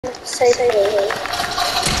safely.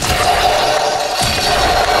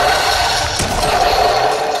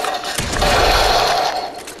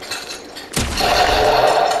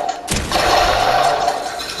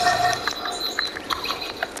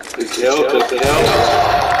 Good kill.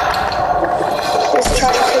 He's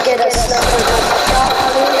trying to get a sniper shot on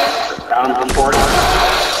me. Down on 40.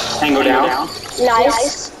 Tango down.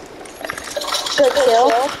 Nice. Good kill.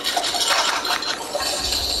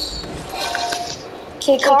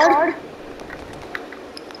 Key card.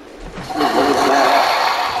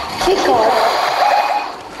 Key card.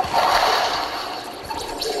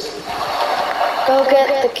 Go get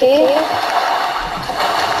the key.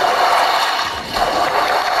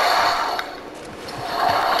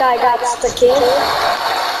 Guy got the key.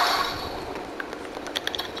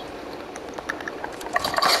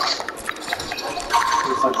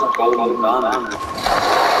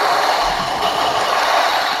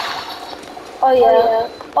 Oh yeah.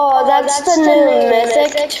 Oh, that's the new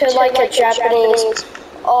mythic to like a Japanese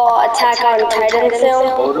Attack on Titan film.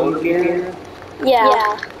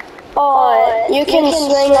 Yeah. Oh, you can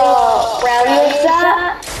swing around with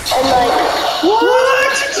that and like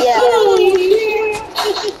what? Yeah.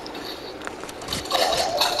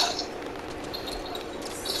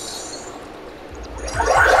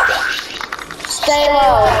 Stay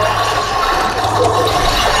low.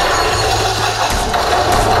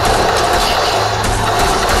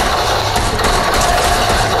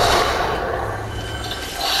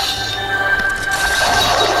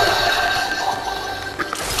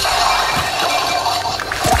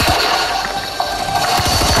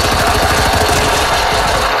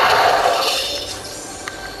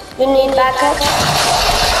 You need backup?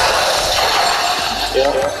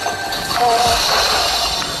 Yeah.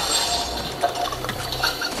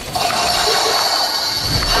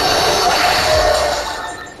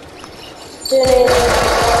 Do you need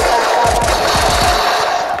backup?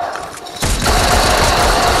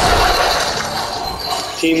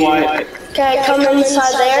 Team white. Okay, come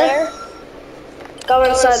inside there. Go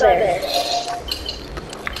inside there.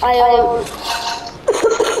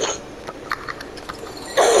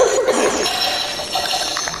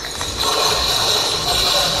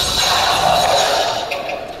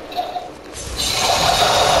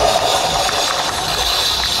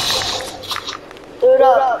 Loot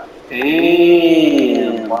up.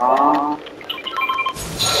 Damn, wow.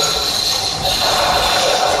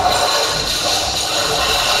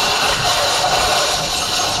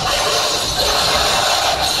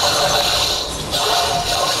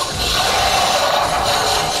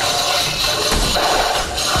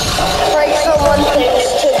 Break someone things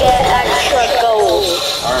to get extra gold.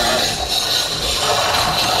 Alright.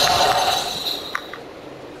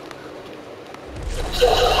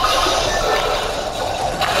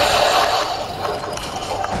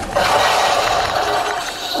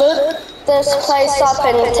 Loot this place up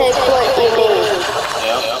and take what you need.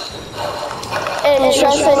 Yep. And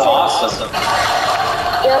just This is awesome.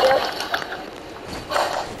 Yep.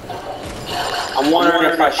 I'm wondering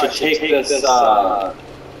if I should take this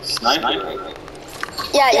sniper.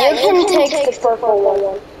 Yeah, you can take the purple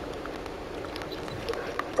one.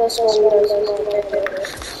 This one doesn't.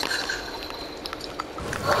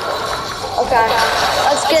 Okay,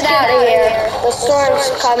 let's get out of here. The storm's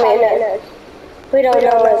coming in. We don't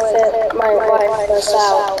know if it might wipe us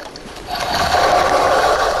out.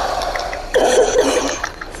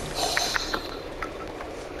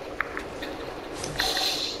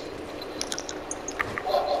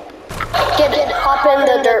 Hop in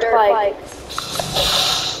the dirt bike.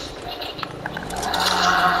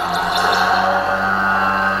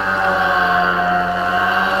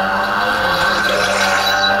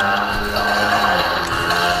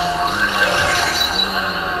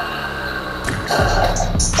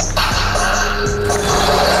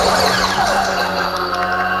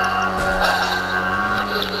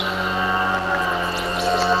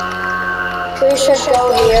 We should go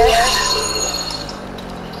here.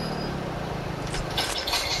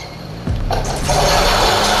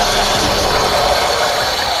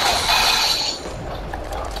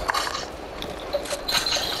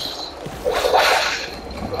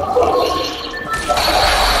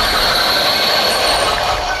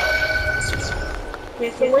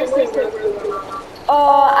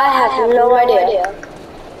 I have no idea.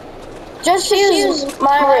 Just use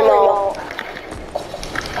my remote.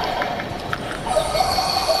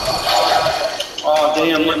 Oh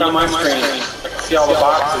damn, look on my screen. I can see all the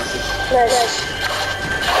boxes. Nice.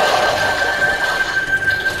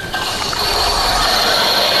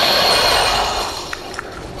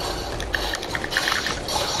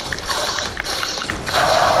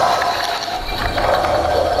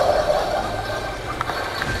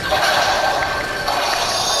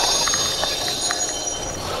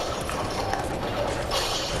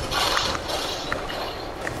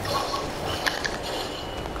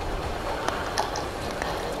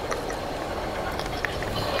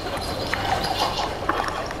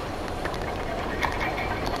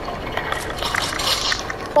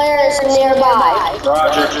 players nearby.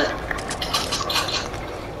 Roger.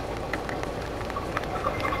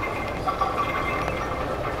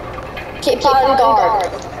 Keep on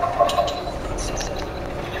guard.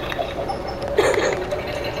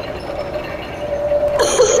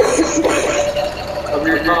 Cover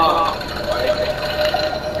your top.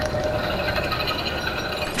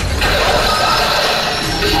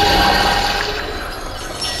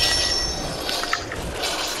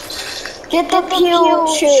 Get the peel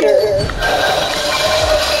shooter.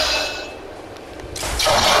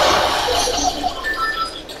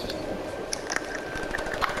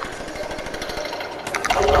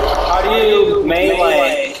 How do you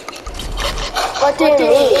melee? What do you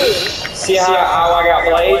mean? See how I got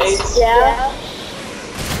blades? Yeah?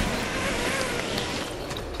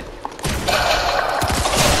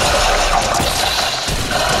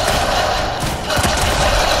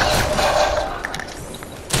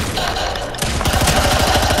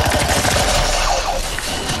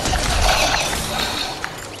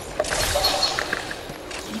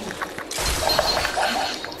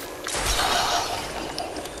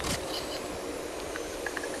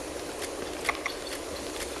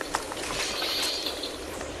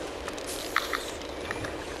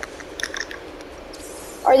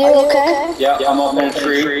 Are you okay? Yeah, I'm up in a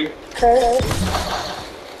tree. Okay.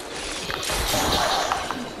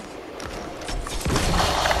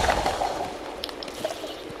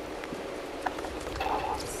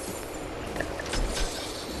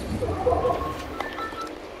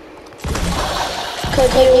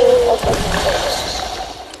 Could you open this?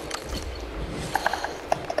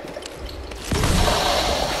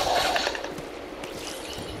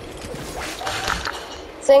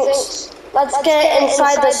 Thanks. Let's get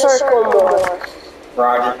inside the circle more.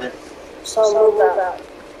 Roger. So move out.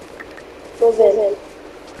 Move in.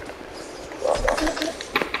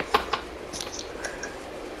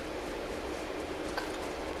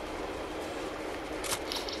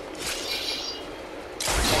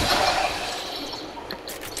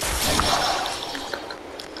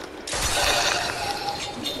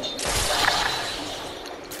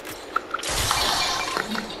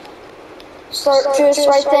 Start juice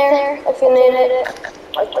right there if you need it.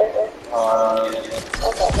 Right there. Okay.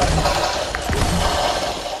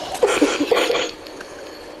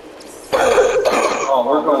 Oh,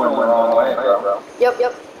 we're going the wrong way, bro.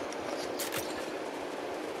 Yep.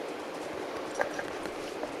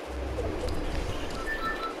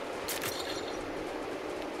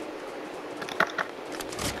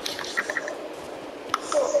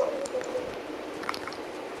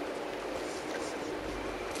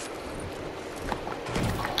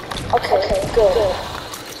 Okay, good.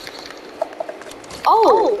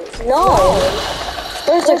 Oh, no.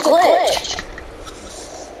 There's a glitch.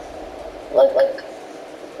 Look,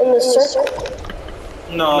 in the circle.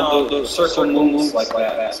 No, the circle moves like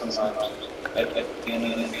that sometimes. At the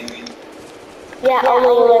beginning of the game. Yeah,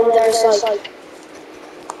 only when there's like...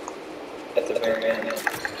 At the very end.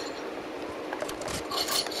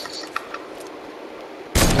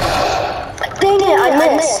 Dang it,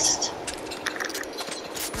 I missed.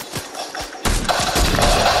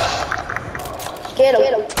 Get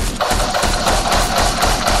him.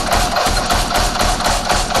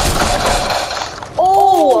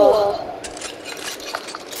 Oh!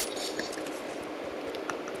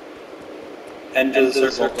 End of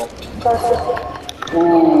the circle. Perfect.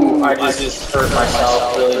 Ooh, I just hurt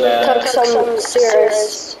myself really bad. Took some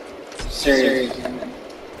serious.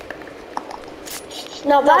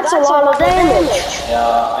 No, that's a lot of damage.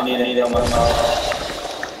 Yeah, I need to heal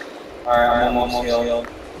myself. Alright, I'm almost healed.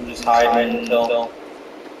 I'm just hiding until...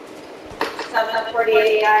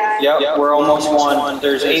 748 guys. Yep, we're almost won.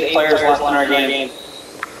 There's 8 players left in our game.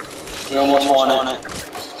 We almost won it.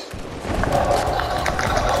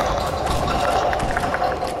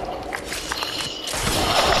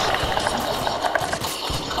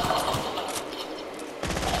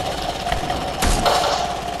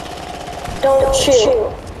 Don't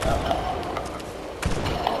shoot.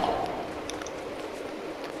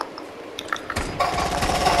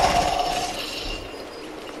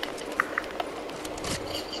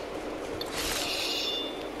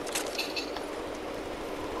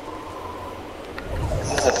 Is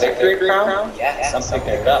this a victory crown? Yes, I'm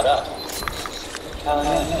picking it up.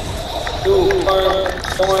 Ooh,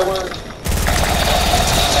 storm.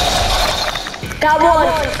 Got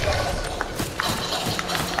one.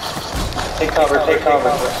 Take cover, take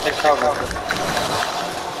cover, take cover.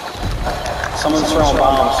 Someone's throwing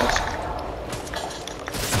bombs.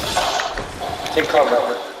 Take cover.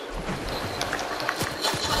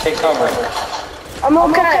 Take cover. I'm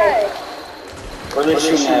okay. Where are they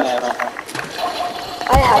shooting at?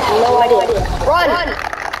 I have no idea. Run!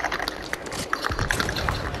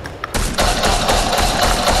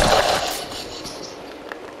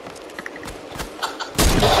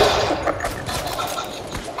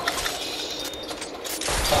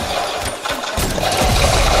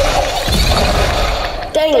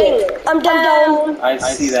 Dang it, I'm down. I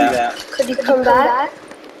see that. Could you come back?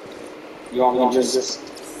 You want me to just...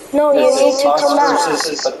 No, you need to come back.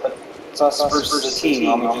 But it's us versus the team. You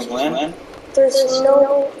want me to just win? There's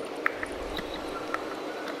no...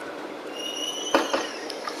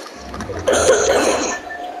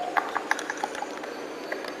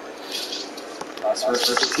 Us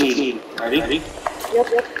versus the team. Ready? Yep.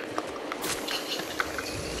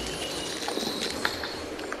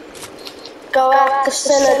 Go at the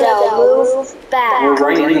Citadel. Move back. We're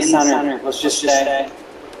right in the center. Let's just stay.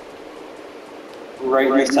 Right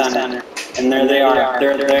in the center. And there they are.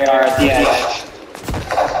 There they are at the edge.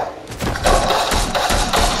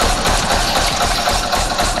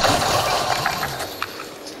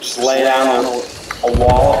 Just lay down a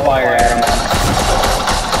wall of fire at them.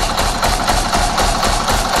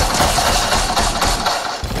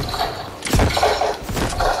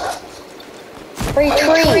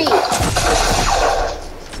 Retreat.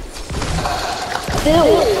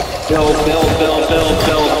 Build.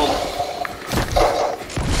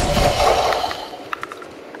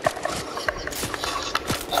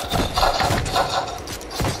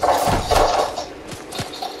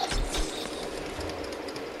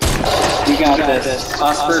 We got this.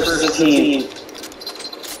 Us versus the team.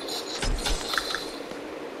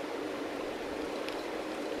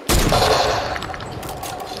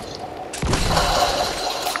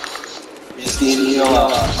 You just need to heal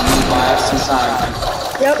up. You need to buy us some time.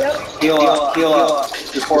 Yep. Heal up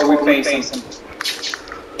before we face them.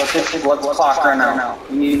 Let's hit the clock right now.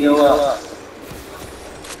 We need to heal up.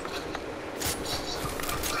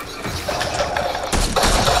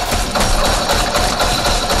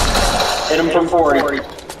 Hit him from 40.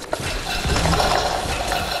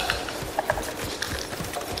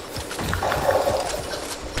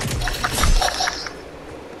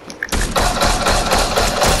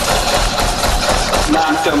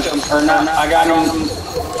 Knocked him, or not, I got him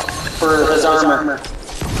for his armor.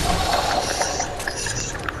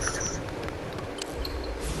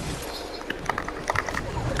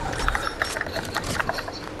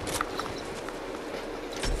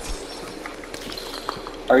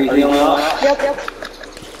 Are you healing up? Yep.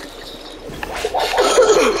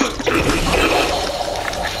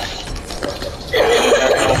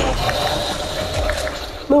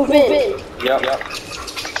 Move in. Yep.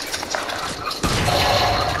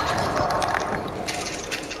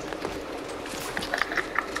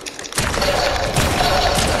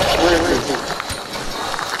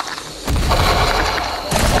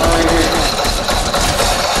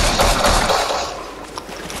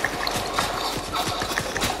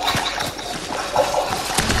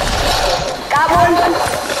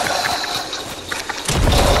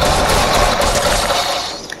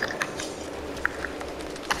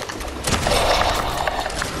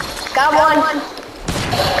 Got one.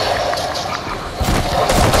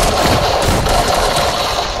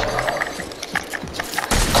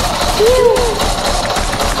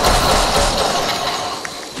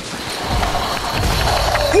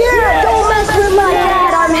 Yeah, don't mess with my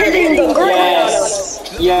dad. I'm hitting the ground.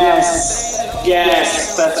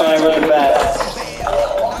 Yes. That's why I would bet.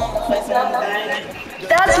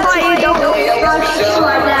 That's why you don't rush to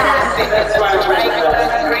my dad. That's why I would bet.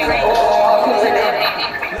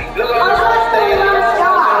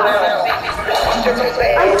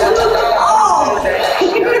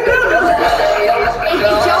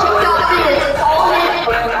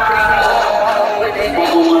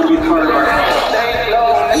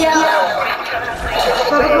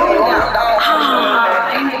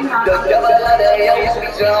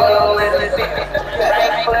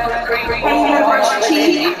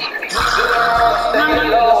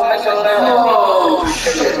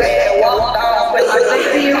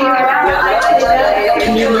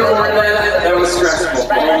 That was stressful.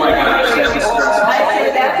 Oh my gosh, that was stressful.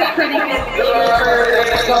 That's a pretty good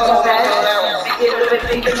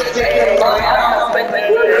thing for